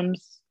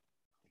becomes,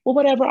 well,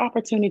 whatever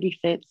opportunity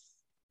fits,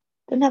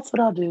 then that's what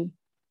I'll do.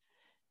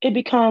 It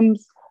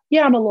becomes,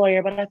 yeah, I'm a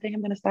lawyer, but I think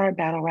I'm going to start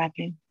battle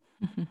rapping.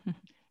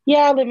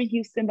 Yeah, I live in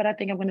Houston, but I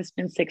think I'm going to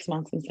spend 6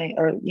 months in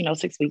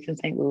 6 weeks in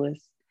St. Louis.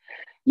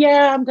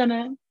 Yeah, I'm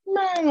gonna,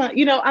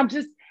 I'm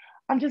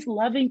just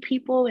loving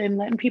people and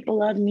letting people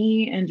love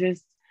me, and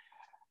just,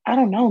 I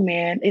don't know,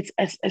 man. It's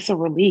a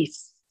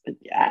release.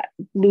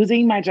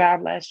 Losing my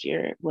job last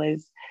year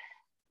was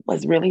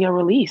really a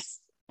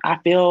release. I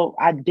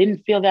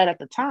didn't feel that at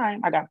the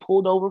time. I got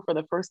pulled over for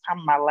the first time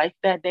in my life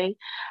that day.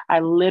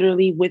 I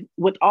literally,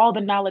 with all the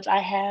knowledge I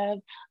have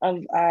of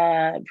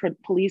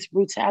police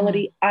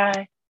brutality,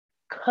 I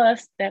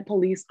cussed that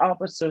police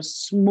officer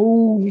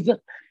smooth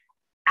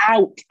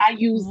out. I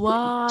used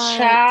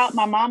child.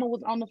 My mama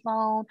was on the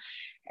phone,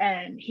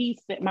 and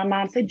my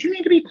mom said, "You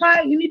need to be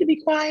quiet. You need to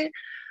be quiet."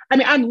 I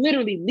mean, I'm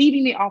literally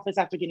leaving the office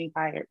after getting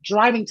fired,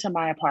 driving to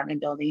my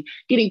apartment building,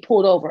 getting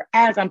pulled over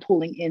as I'm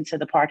pulling into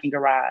the parking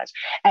garage.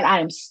 And I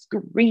am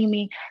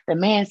screaming. The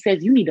man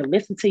says, "You need to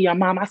listen to your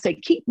mom." I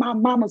said, "Keep my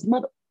mama's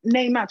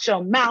name out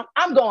your mouth."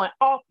 I'm going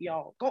off,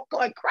 y'all,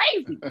 going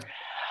crazy.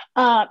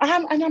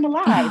 I'm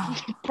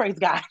alive. Praise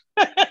God.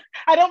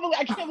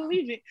 I can't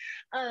believe it.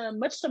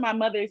 Much to my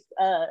mother's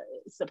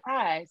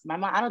surprise, my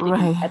mom, I don't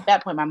think at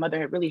that point my mother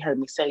had really heard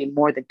me say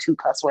more than 2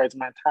 cuss words in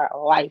my entire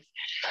life.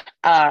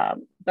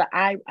 But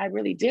I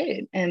really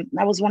did. And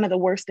that was one of the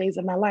worst days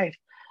of my life.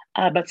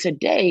 But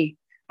today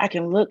I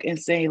can look and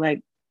say,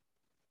 like,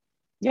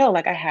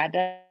 I had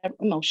that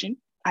emotion.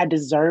 I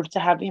deserve to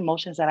have the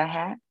emotions that I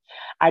had.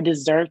 I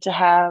deserve to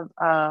have,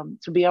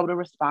 to be able to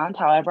respond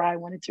however I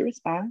wanted to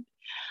respond.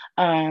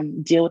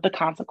 Deal with the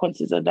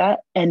consequences of that.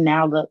 And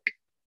now look,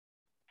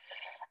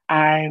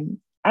 I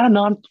don't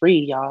know, I'm free,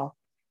 y'all.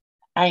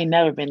 I ain't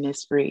never been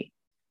this free.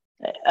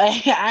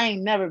 I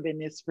ain't never been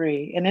this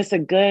free. And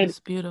it's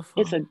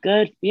beautiful. It's a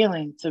good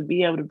feeling to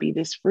be able to be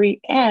this free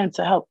and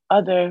to help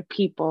other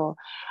people,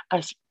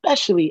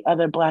 especially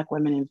other Black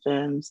women in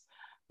femmes,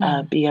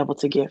 be able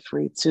to get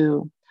free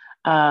too.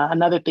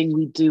 Another thing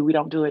we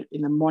don't do it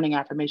in the Morning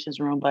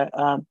Affirmations room, but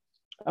I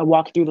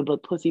walk through the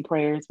book Pussy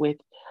Prayers with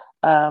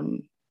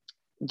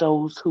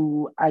those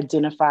who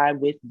identify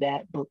with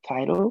that book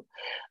title.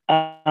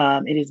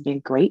 It has been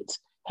great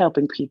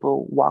helping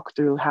people walk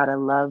through how to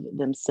love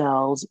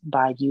themselves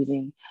by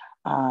using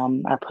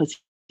our pussies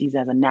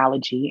as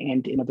analogy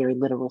and in a very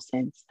literal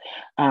sense,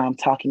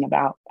 talking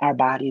about our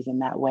bodies in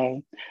that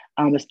way.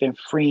 It's been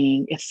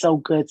freeing. It's so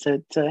good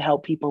to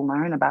help people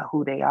learn about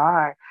who they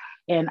are.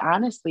 And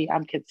honestly,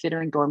 I'm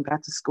considering going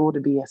back to school to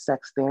be a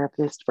sex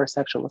therapist for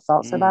sexual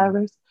assault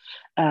survivors.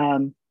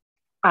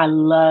 I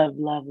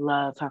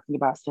love talking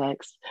about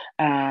sex.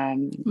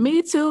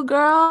 Me too,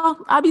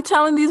 girl. I be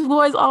telling these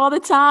boys all the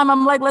time.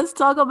 I'm like, let's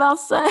talk about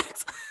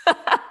sex.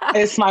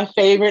 It's my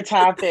favorite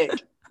topic.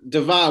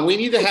 DeVon, we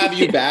need to have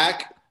you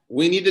back.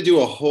 We need to do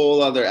a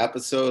whole other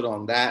episode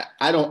on that.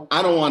 I don't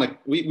want to.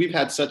 We've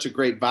had such a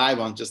great vibe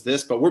on just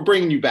this, but we're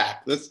bringing you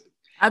back.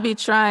 I be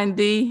trying,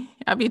 D.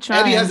 I be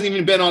trying. Eddie hasn't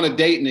even been on a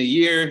date in a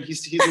year.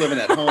 He's living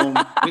at home.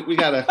 we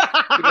gotta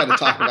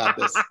talk about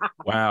this.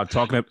 Wow,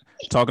 talking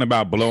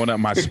about blowing up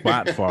my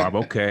spot farm.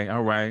 Okay,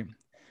 all right.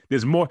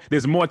 There's more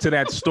to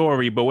that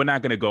story, but we're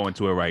not going to go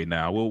into it right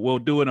now. We'll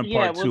do it in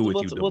part 2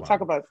 with you. We'll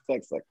talk about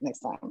sex next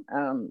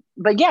time.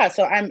 But yeah,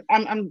 so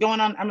I'm going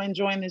on. I'm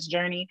enjoying this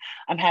journey.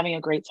 I'm having a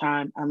great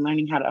time. I'm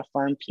learning how to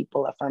affirm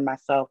people, affirm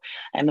myself,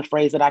 and the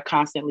phrase that I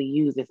constantly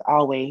use is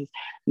always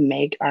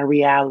make our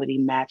reality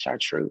match our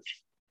truth.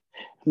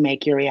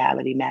 Make your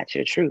reality match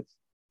your truth.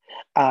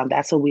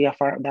 That's what we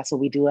affirm. That's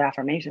what we do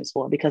affirmations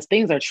for, because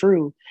things are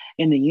true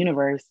in the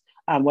universe,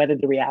 whether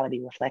the reality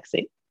reflects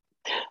it.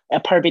 A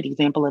perfect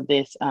example of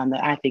this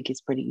that I think is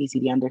pretty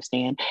easy to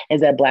understand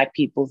is that Black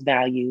people's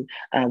value,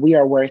 we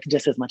are worth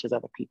just as much as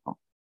other people.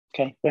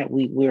 Okay,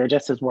 we are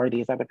just as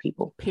worthy as other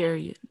people.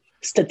 Period.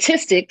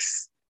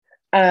 Statistics,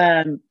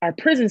 our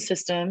prison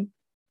system.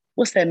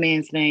 What's that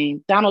man's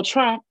name? Donald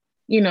Trump.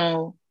 They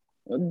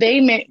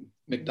made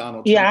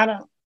McDonald. Yeah,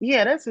 Trump.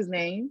 That's his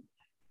name.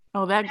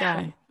 Oh, that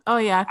guy. Oh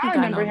yeah, I think I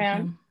remember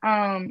him.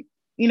 I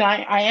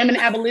am an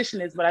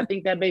abolitionist, but I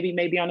think that baby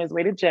may be on his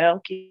way to jail.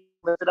 Keep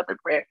lifted up in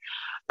prayer.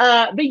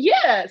 But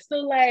yeah, so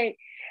like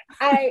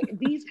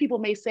These people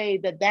may say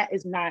that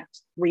is not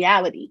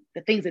reality.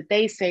 The things that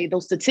they say,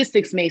 those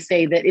statistics may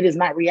say that it is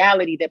not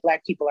reality that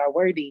Black people are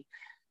worthy,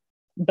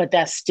 but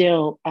that's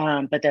still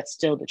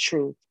the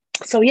truth.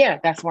 So yeah,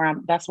 that's where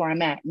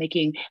I'm at,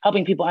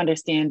 helping people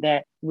understand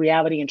that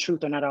reality and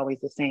truth are not always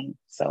the same.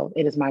 So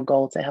it is my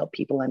goal to help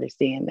people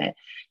understand that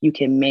you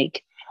can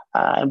make,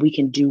 and we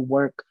can do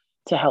work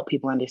to help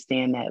people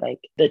understand that like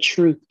the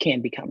truth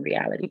can become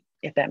reality,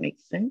 if that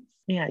makes sense.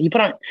 Yeah, you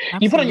put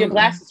on your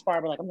glasses,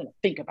 Barbara. Like, I'm gonna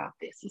think about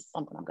this. It's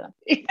something I'm gonna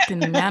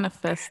can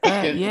manifest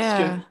that.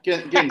 Yeah,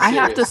 getting I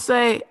have to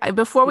say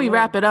before we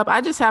wrap it up, I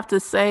just have to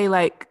say,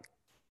 like,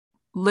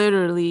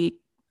 literally,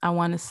 I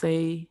want to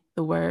say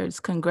the words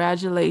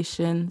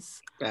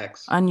congratulations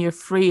on your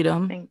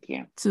freedom. Thank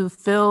you. To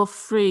feel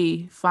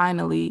free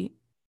finally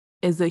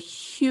is a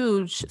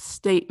huge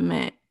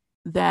statement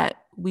that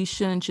we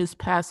shouldn't just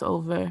pass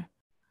over.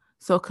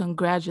 So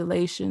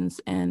congratulations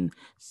and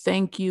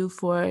thank you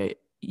for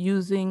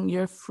using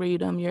your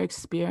freedom, your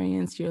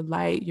experience, your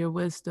light, your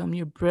wisdom,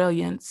 your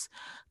brilliance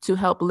to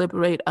help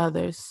liberate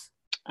others.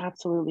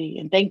 Absolutely.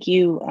 And thank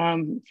you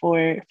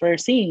for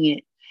seeing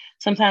it.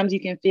 Sometimes you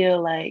can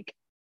feel like,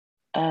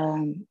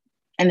 and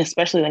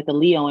especially like the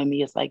Leo in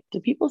me is like, do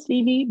people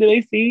see me? Do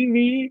they see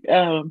me?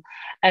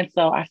 And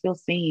so I feel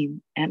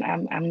seen, and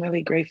I'm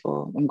really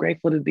grateful. I'm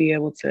grateful to be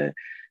able to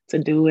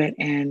do it.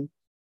 And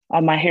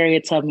on my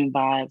Harriet Tubman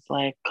vibes,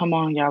 like, come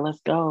on, y'all, let's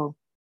go.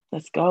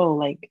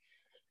 Like,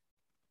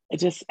 it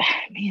just,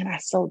 man, I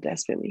so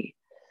desperately,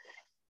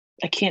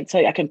 I can't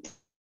tell you, I can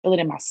feel it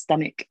in my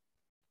stomach.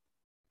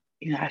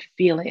 You know, I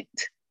feel it,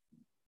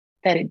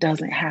 that it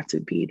doesn't have to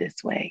be this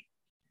way.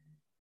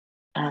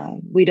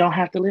 We don't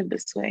have to live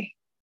this way.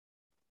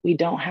 We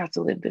don't have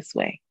to live this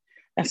way.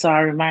 And so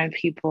I remind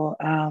people,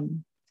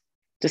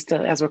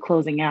 as we're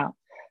closing out,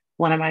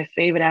 one of my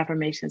favorite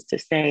affirmations to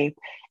say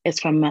is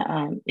from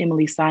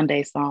Emily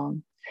Sandé's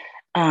song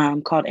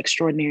called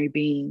Extraordinary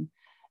Being.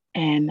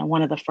 And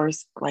one of the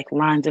first like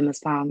lines in the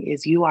song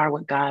is, you are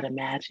what God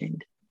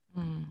imagined.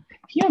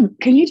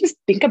 Can you just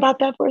think about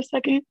that for a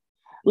second?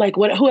 Like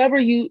whoever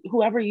you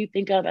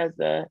think of as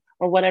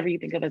whatever you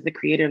think of as the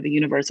creator of the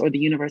universe or the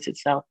universe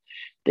itself,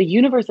 the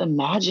universe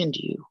imagined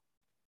you.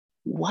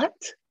 What?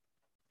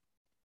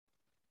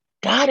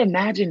 God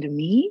imagined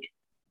me?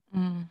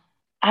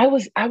 I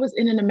was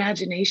in an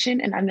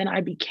imagination and then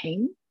I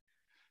became.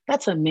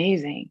 That's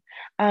amazing.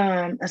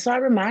 And so I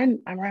remind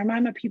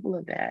my people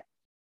of that.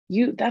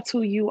 That's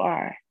who you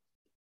are.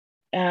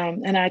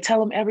 And I tell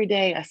them every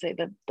day, I say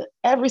that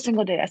every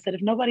single day, I said,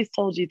 if nobody's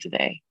told you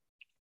today,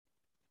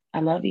 I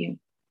love you.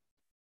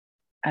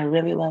 I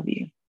really love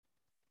you.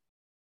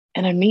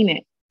 And I mean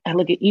it. I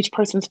look at each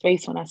person's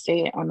face when I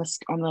say it on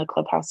the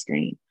Clubhouse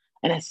screen,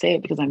 and I say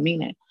it because I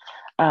mean it.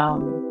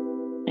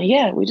 And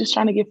yeah, we're just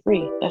trying to get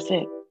free. That's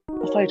it.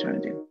 That's all you're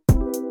trying to do.